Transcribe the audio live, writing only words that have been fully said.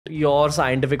your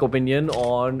scientific opinion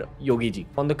on Yogi ji,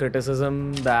 on the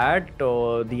criticism that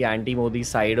the anti-Modi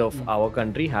side of our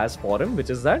country has for him, which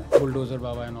is that Bulldozer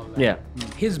Baba and all that. Yeah.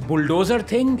 His bulldozer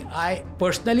thing, I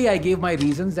gave my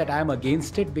reasons that I am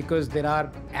against it because there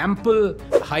are ample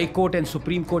High Court and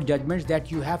Supreme Court judgments that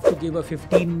you have to give a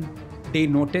 15-day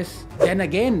notice. Then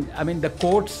again, I mean, the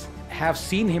courts have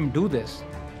seen him do this.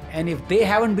 And if they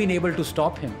haven't been able to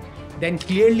stop him, then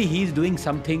clearly he's doing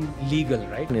something legal,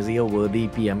 right? Is he a worthy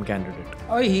PM candidate?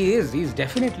 Oh, he is. He's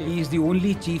the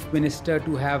only chief minister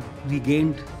to have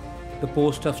regained the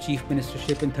post of chief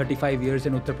ministership in 35 years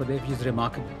in Uttar Pradesh, which is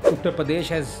remarkable. Uttar Pradesh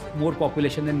has more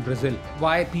population than Brazil.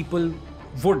 Why people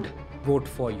would vote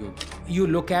for you? You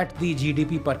look at the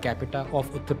GDP per capita of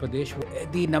Uttar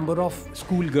Pradesh, the number of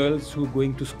schoolgirls who are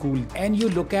going to school, and you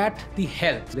look at the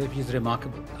health, which is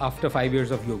remarkable after 5 years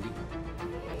of Yogi.